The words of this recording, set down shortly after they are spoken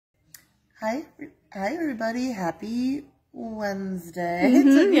Hi everybody. Happy Wednesday.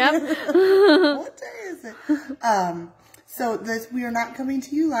 Yep. What day is it? So we are not coming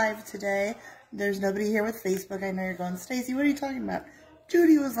to you live today. There's nobody here with Facebook. I know you're going, Stacy, what are you talking about?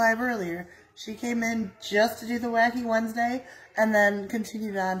 Judy was live earlier. She came in just to do the Wacky Wednesday and then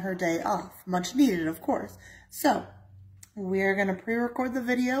continued on her day off. Much needed, of course. So we're going to pre-record the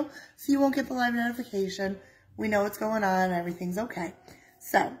video so you won't get the live notification. We know what's going on. Everything's okay.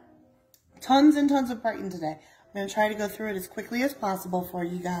 So, tons and tons of Brighton today. I'm going to try to go through it as quickly as possible for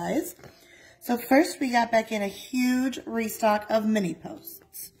you guys. So first, we got back in a huge restock of mini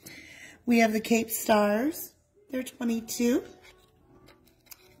posts. We have the Cape Stars. They're 22.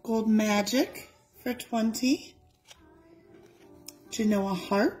 Gold Magic for 20. Genoa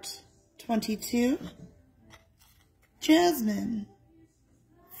Heart, 22. Jasmine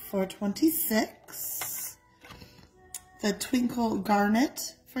for 26. The Twinkle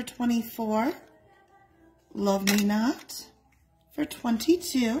Garnet for 24. Love Me Not for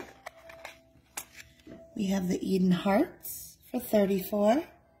 22. We have the Eden Hearts for 34.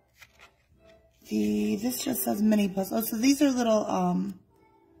 This just says mini posts. Oh, so these are little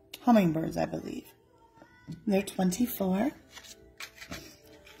hummingbirds, I believe. They're 24.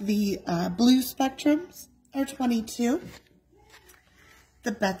 The blue spectrums are 22.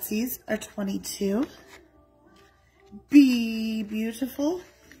 The Betsy's are 22. Be Beautiful,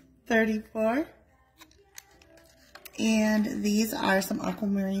 34. And these are some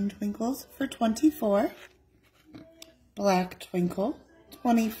aquamarine twinkles for 24. Black Twinkle,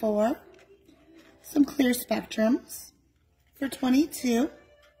 24. Some clear spectrums for 22.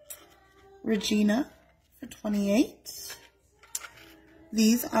 Regina for 28.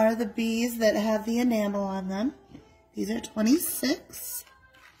 These are the bees that have the enamel on them. These are 26.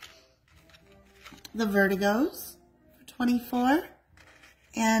 The Vertigos for 24.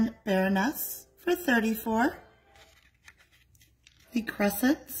 And Baroness for 34. The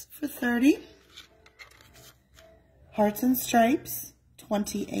Crescents for 30. Hearts and Stripes,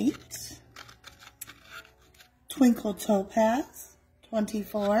 28. Twinkle Topaz,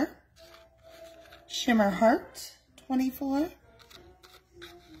 24. Shimmer Heart, 24.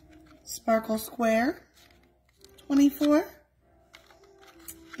 Sparkle Square, 24.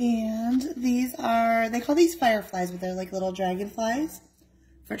 And these are, they call these fireflies, but they're like little dragonflies,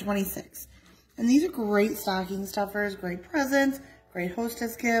 for 26. And these are great stocking stuffers, great presents, great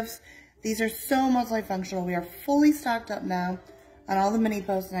hostess gifts. These are so multifunctional. We are fully stocked up now on all the mini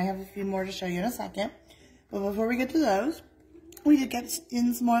posts, and I have a few more to show you in a second. But before we get to those, we did get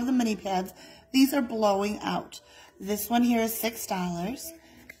in some more of the mini pads. These are blowing out. This one here is $6.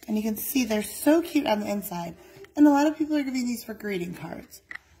 And you can see they're so cute on the inside. And a lot of people are giving these for greeting cards.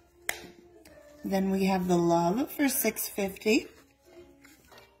 Then we have the Love for $6.50.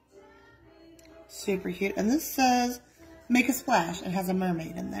 Super cute. And this says, make a splash. It has a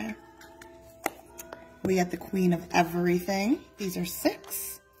mermaid in there. We got the Queen of Everything. These are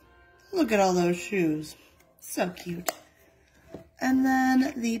 $6. Look at all those shoes. So cute. And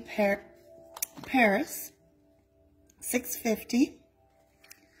then the Paris, $6.50.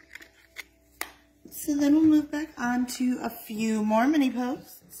 So then we'll move back on to a few more mini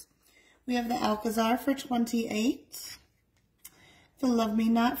posts. We have the Alcazar for 28. The Love Me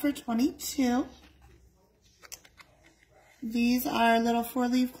Not for 22. These are little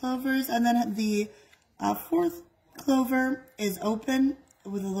 4-leaf clovers, and then the fourth clover is open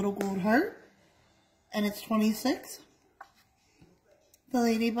with a little gold heart, and it's 26. The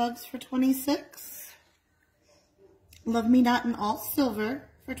Ladybugs for 26. Love Me Not in all silver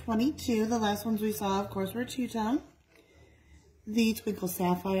for 22. The last ones we saw, of course, were two-tone. The Twinkle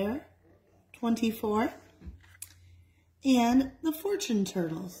Sapphire, 24. And the Fortune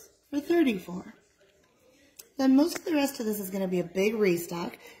Turtles for 34. Then most of the rest of this is going to be a big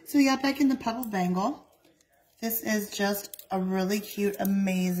restock. So we got back in the Pebble Bangle. This is just a really cute,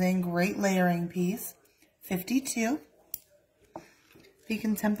 amazing, great layering piece. 52.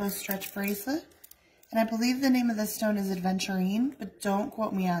 Pecan Tempo Stretch Bracelet. And I believe the name of this stone is Adventurine, but don't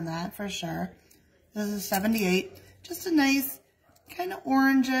quote me on that for sure. This is 78. Just a nice, kind of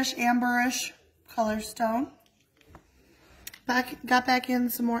orangish, amberish color stone. Got back in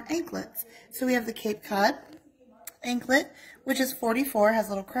some more anklets. So we have the Cape Cod anklet, which is 44. Has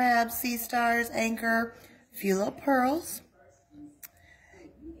little crabs, sea stars, anchor, a few little pearls.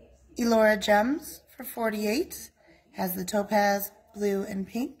 Elora Gems for 48. Has the topaz, blue, and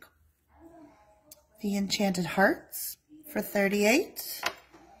pink. The Enchanted Hearts for 38.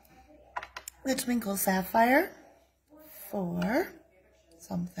 The Twinkle Sapphire for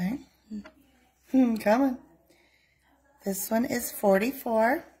something. Come on. This one is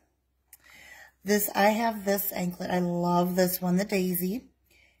 44. I have this anklet. I love this one, the Daisy.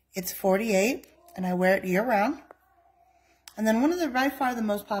 It's 48, and I wear it year round. And then one of the, by far the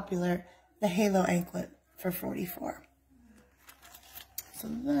most popular, the Halo anklet for 44. So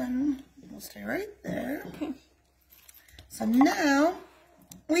then, we'll stay right there. Okay. So now,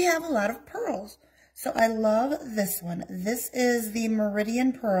 we have a lot of pearls. So I love this one. This is the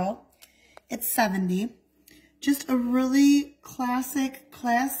Meridian Pearl. It's 70. Just a really classic,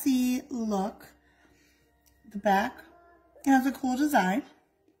 classy look. The back has a cool design.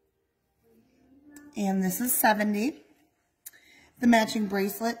 And this is 70. The matching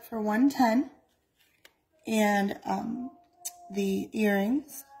bracelet for 110. And the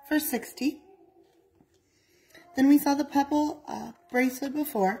earrings for 60. Then we saw the pebble bracelet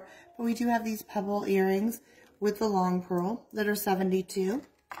before, but we do have these pebble earrings with the long pearl that are 72.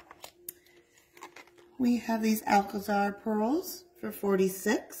 We have these Alcazar pearls for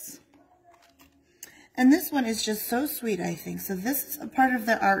 46. And this one is just so sweet, I think. So this is a part of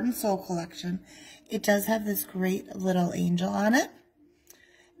the Art and Soul collection. It does have this great little angel on it.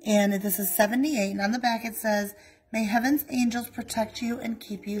 And this is 78. And on the back it says, "May heaven's angels protect you and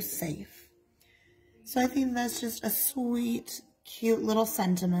keep you safe." So I think that's just a sweet, cute little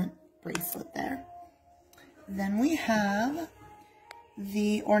sentiment bracelet there. Then we have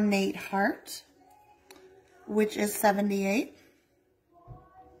the ornate heart, which is 78.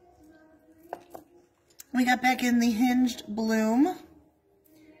 We got back in the hinged bloom.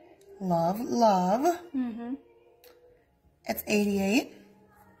 Love, love. It's 88.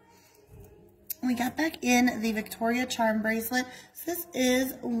 We got back in the Victoria charm bracelet. So this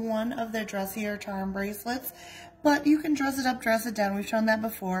is one of their dressier charm bracelets, but you can dress it up, dress it down. We've shown that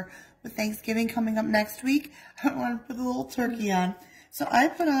before. With Thanksgiving coming up next week, I don't want to put the little turkey on. So I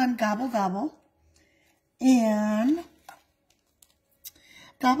put on Gobble Gobble, and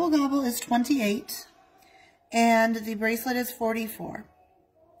Gobble Gobble is 28, and the bracelet is 44.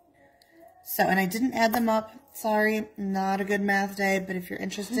 So, and I didn't add them up. Sorry, not a good math day, but if you're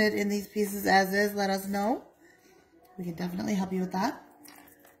interested in these pieces as is, let us know. We can definitely help you with that.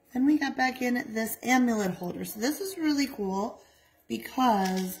 Then we got back in this amulet holder. So this is really cool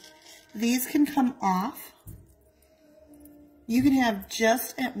because these can come off. You can have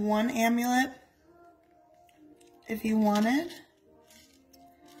just one amulet if you wanted,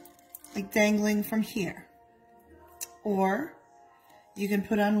 like dangling from here. Or you can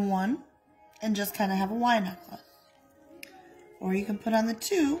put on one and just kind of have a Y necklace. Or you can put on the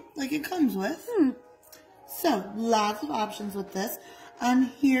two like it comes with. So, lots of options with this. On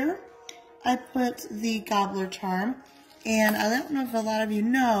here, I put the Gobbler charm. And I don't know if a lot of you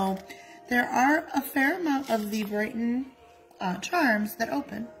know, there are a fair amount of the Brighton charms that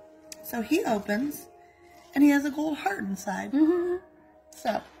open. So he opens, and he has a gold heart inside.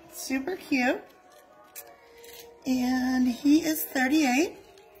 So, super cute. And he is 38.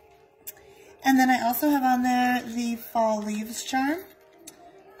 And then I also have on there the Fall Leaves charm.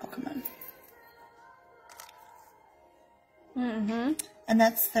 Oh, come on. And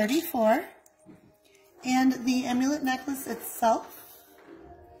that's 34. And the amulet necklace itself,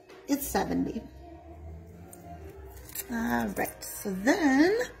 it's 70. Alright, so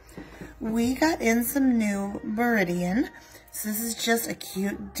then we got in some new Meridian. So this is just a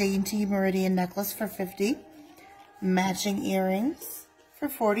cute, dainty Meridian necklace for 50. Matching earrings for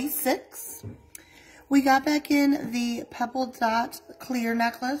 46. We got back in the Pebble Dot clear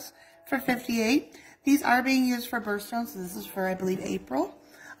necklace for 58. These are being used for birthstones, so this is for, I believe, April.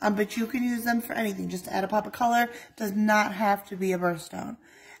 But you can use them for anything, just to add a pop of color. Does not have to be a birthstone.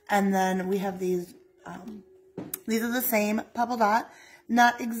 And then we have these. These are the same Pebble Dot.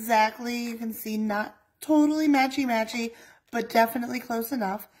 Not exactly, you can see, not totally matchy-matchy, but definitely close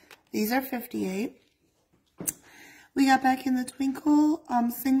enough. These are 58. We got back in the Twinkle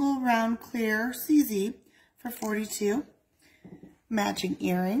single round clear CZ for 42. Matching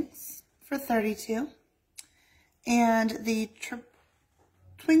earrings for 32. And the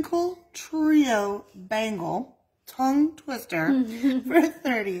Twinkle Trio Bangle Tongue Twister for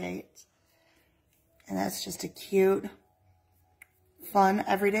 38. And that's just a cute, fun,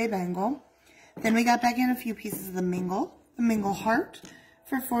 everyday bangle. Then we got back in a few pieces of the Mingle Heart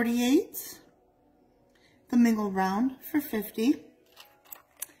for 48. The Mingle Round for 50.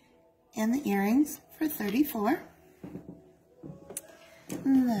 And the earrings for 34.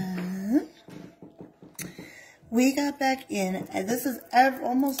 And then we got back in, and this is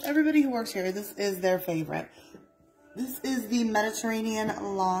almost everybody who works here, this is their favorite. This is the Mediterranean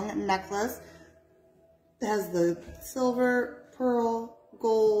long necklace. It has the silver, pearl,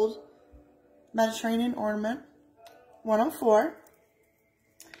 gold, Mediterranean ornament, 104.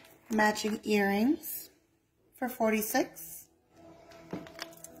 matching earrings for $46.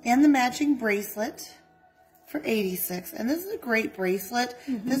 And the matching bracelet for $86. And this is a great bracelet.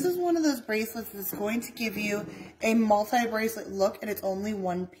 This is one of those bracelets that's going to give you a multi-bracelet look, and it's only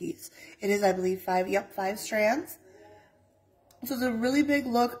one piece. It is, I believe, 5 strands. So it's a really big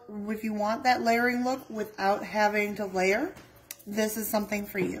look. If you want that layering look without having to layer, this is something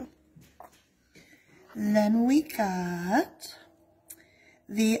for you. Then we got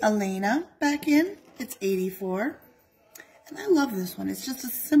the Elena back in. It's $84. And I love this one. It's just a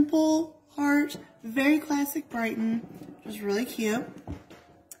simple heart, very classic Brighton. Just really cute.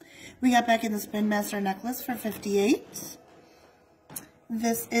 We got back in the Spin Master necklace for $58.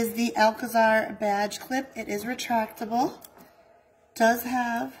 This is the Alcazar badge clip. It is retractable. Does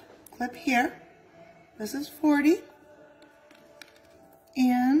have clip here. This is $40.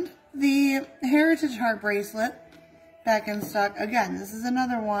 And the Heritage Heart bracelet back in stock. Again, this is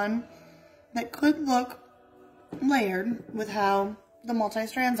another one that could look layered with how the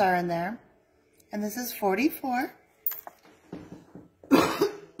multi-strands are in there. And this is $44.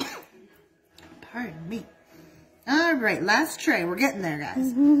 Pardon me. All right, last tray. We're getting there,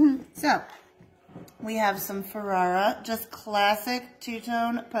 guys. So, we have some Ferrara, just classic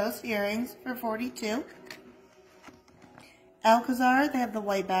two-tone post earrings for $42. Alcazar, they have the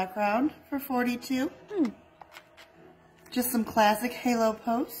white background for $42. Just some classic halo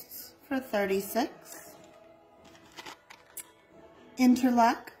posts for $36.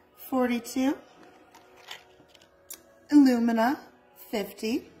 Interlock, $42. Illumina,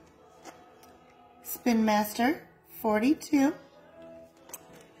 $50. Spin Master, $42.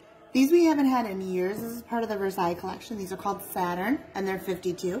 These we haven't had in years. This is part of the Versailles collection. These are called Saturn, and they're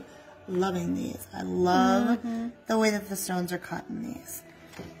 $52. Loving these. I love the way that the stones are cut in these.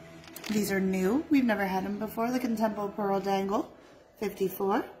 These are new. We've never had them before. The Contempo Pearl Dangle,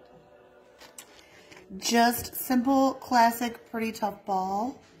 $54. Just simple, classic, pretty tough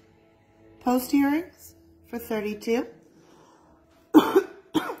ball post earrings for $32.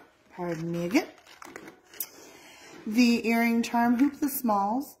 Pardon me again. The earring charm hoop, the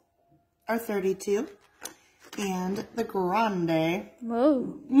smalls, are $32. And the Grande.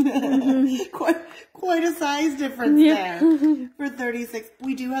 Whoa. quite a size difference there for $36.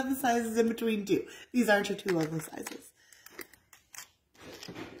 We do have the sizes in between too. These aren't your two ugly sizes.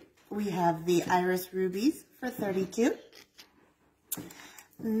 We have the Iris Rubies for $32.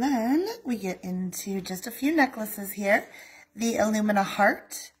 And then we get into just a few necklaces here. The Illumina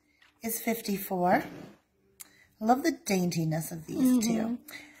Heart is $54. I love the daintiness of these two.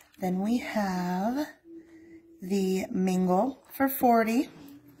 Then we have the Mingle for $40.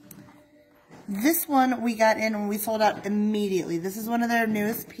 This one we got in when we sold out immediately. This is one of their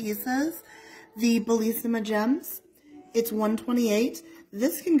newest pieces, the Bellissima Gems. It's $128.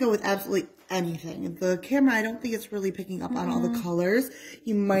 This can go with absolutely anything. The camera, I don't think it's really picking up on all the colors.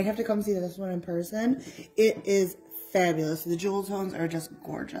 You might have to come see this one in person. It is fabulous. The jewel tones are just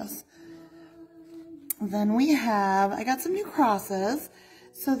gorgeous. Then we have, I got some new crosses.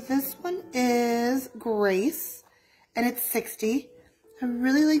 So this one is Grace, and it's $60. I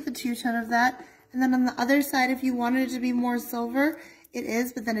really like the two-tone of that. And then on the other side, if you wanted it to be more silver, it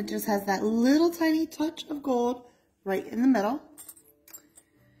is, but then it just has that little tiny touch of gold right in the middle.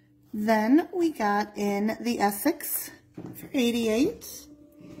 Then we got in the Essex for $88.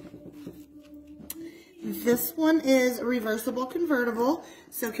 This one is reversible convertible,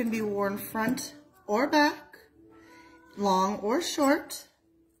 so it can be worn front or back, long or short.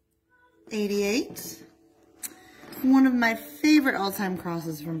 $88. One of my favorite all-time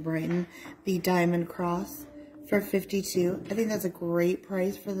crosses from Brighton, the Diamond Cross for $52. I think that's a great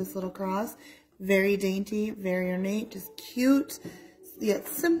price for this little cross. Very dainty, very ornate, just cute, yet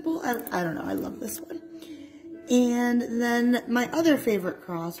simple. I don't know, I love this one. And then my other favorite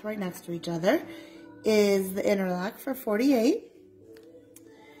cross right next to each other is the Interlock for $48.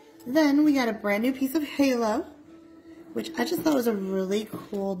 Then we got a brand new piece of Halo, which I just thought was a really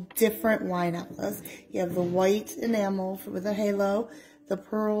cool, different wine necklace. You have the white enamel with a halo, the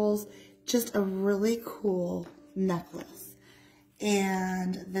pearls, just a really cool necklace.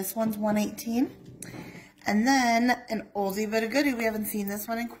 And this one's $118. And then an oldie but a goodie. We haven't seen this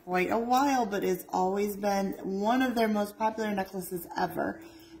one in quite a while, but it's always been one of their most popular necklaces ever.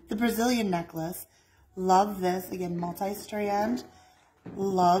 The Brazilian necklace. Love this. Again, multi-strand.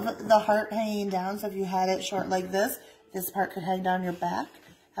 Love the heart hanging down. So if you had it short like this part could hang down your back.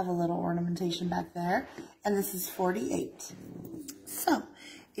 Have a little ornamentation back there. And this is $48. So,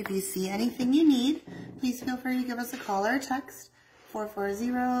 if you see anything you need, please feel free to give us a call or a text,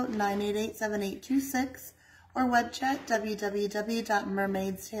 440-988-7826, or web chat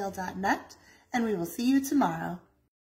www.mermaidstale.net, and we will see you tomorrow.